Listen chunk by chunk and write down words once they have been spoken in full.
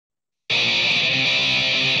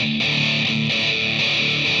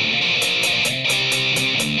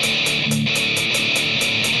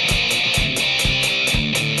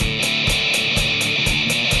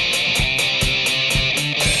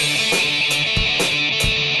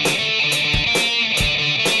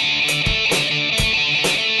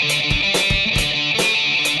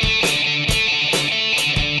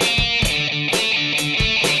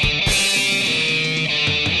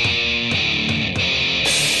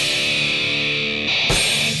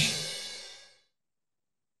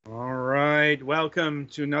right, welcome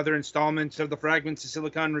to another installment of the Fragments of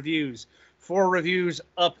Silicon Reviews. 4 reviews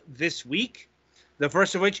up this week. The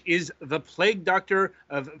first of which is The Plague Doctor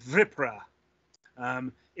of Wippra.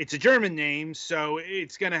 It's a German name, so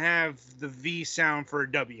it's going to have the V sound for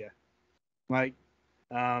a W.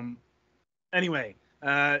 Anyway,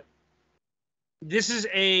 this is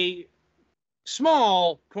a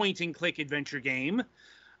small point-and-click adventure game,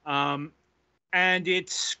 and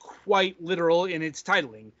it's quite literal in its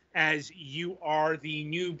titling, as you are the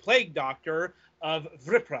new Plague Doctor of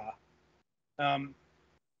Wippra. I'm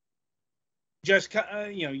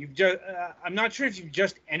not sure if you've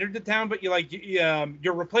just entered the town, but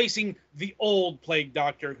you're replacing the old Plague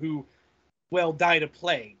Doctor who, died of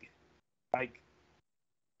plague.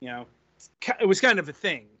 It was kind of a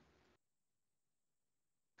thing.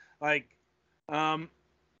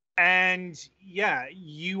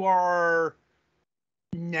 You are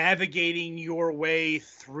navigating your way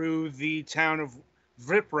through the town of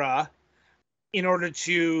Wippra in order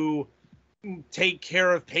to take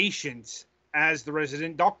care of patients as the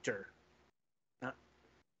resident doctor.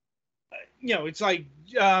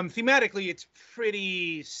 Thematically, it's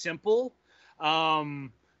pretty simple,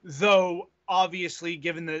 though obviously,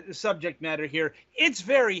 given the subject matter here, it's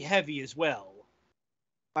very heavy as well.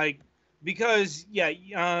 Because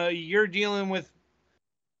you're dealing with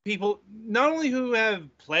people not only who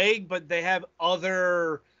have plague, but they have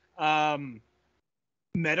other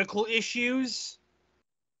medical issues.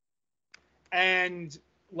 And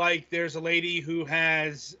there's a lady who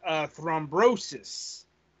has thrombosis.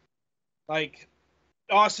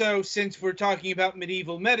 Also, since we're talking about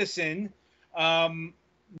medieval medicine,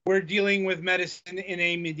 we're dealing with medicine in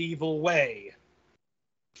a medieval way.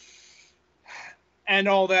 And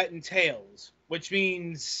all that entails, which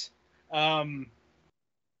means a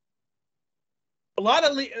lot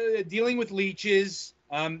of dealing with leeches.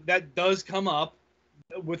 That does come up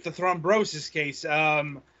with the thrombosis case,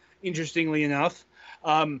 interestingly enough.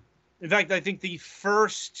 In fact, I think the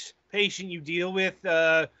first patient you deal with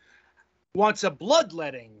wants a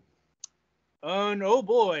bloodletting. And oh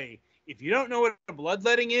boy, if you don't know what a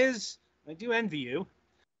bloodletting is, I do envy you.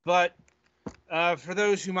 But for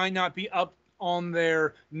those who might not be up on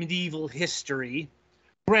their medieval history,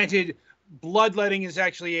 granted, bloodletting is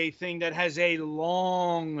actually a thing that has a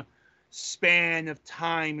long span of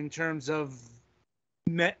time in terms of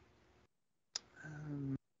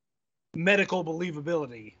medical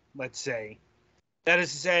believability, let's say. That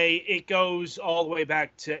is to say, it goes all the way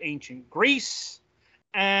back to ancient Greece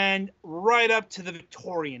and right up to the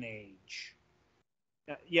Victorian age.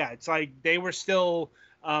 It's like they were still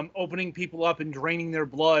opening people up and draining their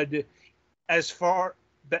blood as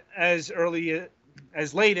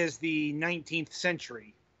late as the 19th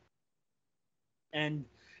century. And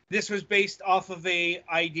this was based off of a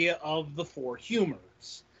idea of the 4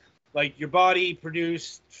 humors. Your body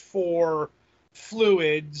produced 4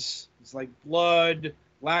 fluids. It's like blood,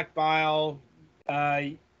 black bile,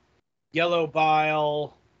 yellow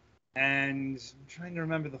bile, and I'm trying to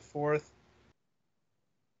remember the 4th.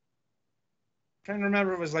 I'm trying to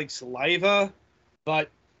remember if it was saliva, but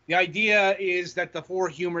the idea is that the 4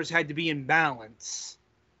 humors had to be in balance.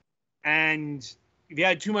 And if you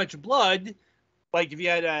had too much blood, if you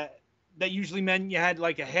had that usually meant you had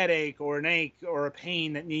a headache or an ache or a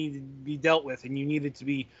pain that needed to be dealt with and you needed to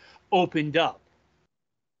be opened up.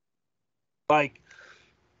 And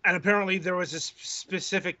apparently there was a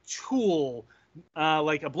specific tool,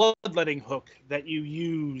 like a bloodletting hook, that you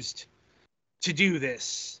used to do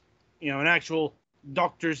this. An actual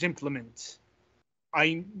doctor's implement.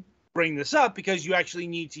 I bring this up because you actually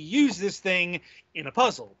need to use this thing in a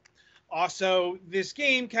puzzle. Also, this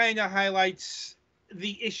game kind of highlights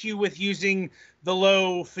the issue with using the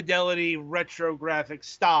low fidelity retro graphic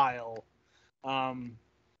style.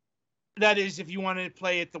 That is, if you want to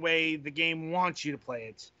play it the way the game wants you to play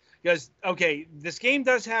it. Because, this game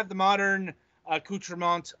does have the modern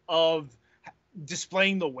accoutrement of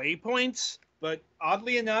displaying the waypoints, but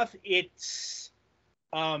oddly enough, it's,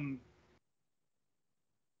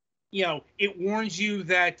 it warns you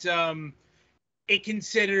that it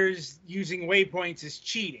considers using waypoints as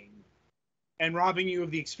cheating and robbing you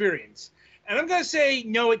of the experience. And I'm going to say,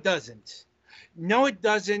 no, it doesn't. No, it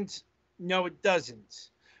doesn't. No, it doesn't.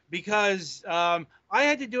 Because I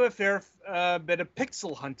had to do a fair bit of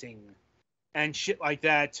pixel hunting and shit like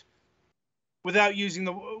that without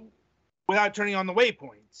turning on the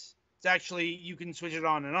waypoints. It's actually, you can switch it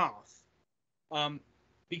on and off.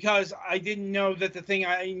 Because I didn't know that the thing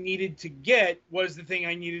I needed to get was the thing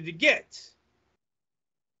I needed to get.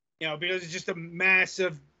 Because it's just a mass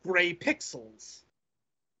of gray pixels.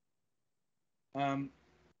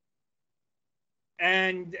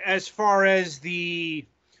 And as far as the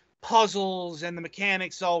puzzles and the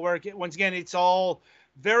mechanics all work, once again, it's all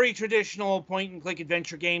very traditional point and click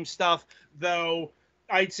adventure game stuff, though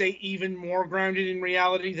I'd say even more grounded in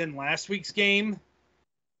reality than last week's game.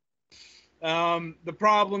 The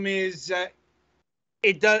problem is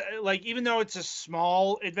it does, like, even though it's a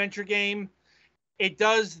small adventure game, it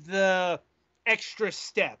does the extra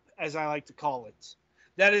step, as I like to call it.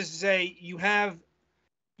 That is to say, you have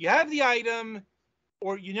the item,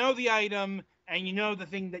 or you know the item, and you know the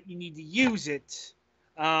thing that you need to use it.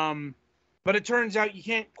 But it turns out you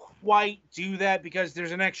can't quite do that because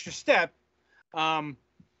there's an extra step.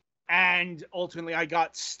 And ultimately, I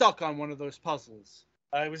got stuck on one of those puzzles.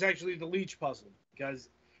 It was actually the leech puzzle, because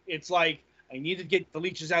it's like I need to get the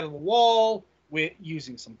leeches out of the wall with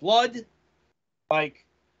using some blood. Like,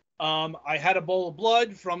 I had a bowl of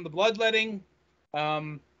blood from the bloodletting,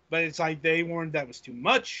 but it's like they warned that was too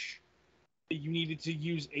much. You needed to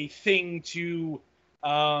use a thing to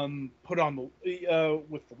put on the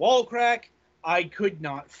with the wall crack. I could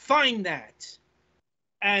not find that.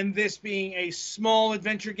 And this being a small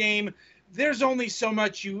adventure game, there's only so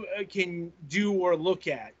much you can do or look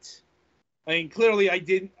at. I mean, clearly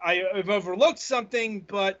I've overlooked something,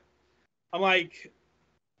 but I'm like,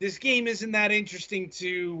 this game isn't that interesting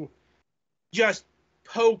to just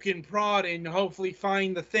poke and prod and hopefully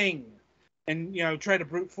find the thing and, try to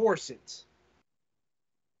brute force it.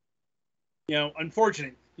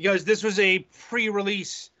 Unfortunate, because this was a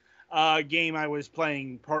pre-release game I was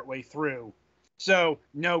playing partway through. So,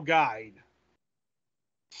 no guide.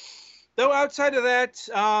 Though outside of that,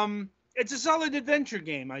 it's a solid adventure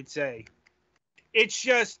game, I'd say. It's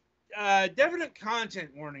just definite content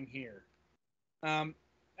warning here.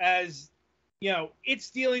 As, it's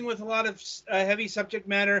dealing with a lot of heavy subject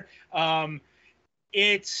matter.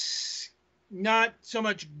 It's not so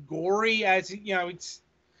much gory as,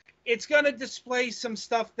 it's going to display some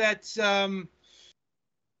stuff that's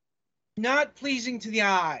not pleasing to the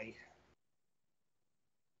eye,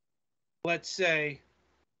 let's say.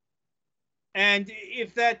 And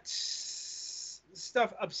if that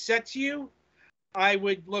stuff upsets you, I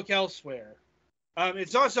would look elsewhere.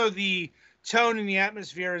 It's also the tone and the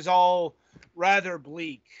atmosphere is all rather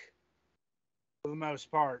bleak for the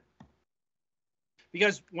most part.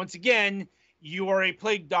 Because, once again, you are a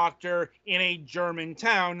plague doctor in a German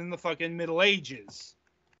town in the fucking Middle Ages.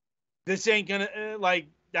 This ain't gonna,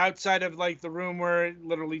 outside of, the room where it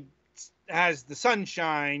literally has the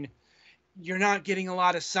sunshine, you're not getting a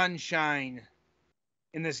lot of sunshine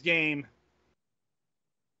in this game.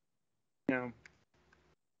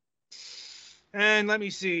 And let me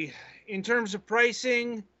see. In terms of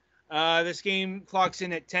pricing, this game clocks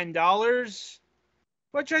in at $10,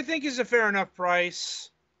 which I think is a fair enough price.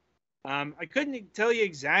 I couldn't tell you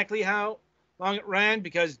exactly how long it ran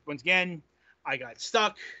because, once again, I got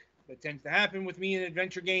stuck. That tends to happen with me in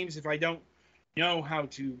adventure games if I don't know how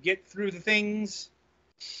to get through the things.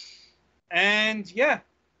 And, yeah.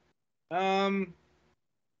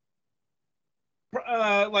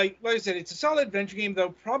 Like I said, it's a solid adventure game, though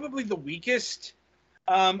probably the weakest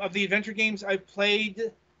of the adventure games I've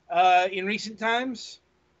played in recent times.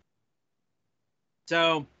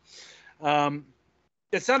 So,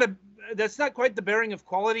 that's not quite the bearing of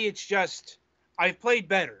quality. It's just I've played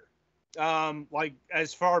better,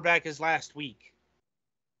 as far back as last week.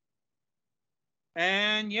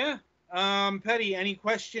 And yeah, Petty, any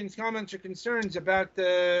questions, comments, or concerns about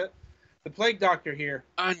the Plague Doctor here?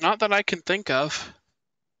 Not that I can think of.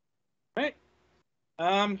 Right.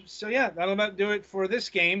 So yeah, that'll about do it for this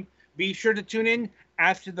game. Be sure to tune in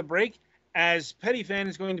after the break, as Petty Fan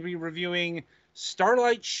is going to be reviewing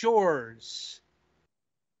Starlight Shores.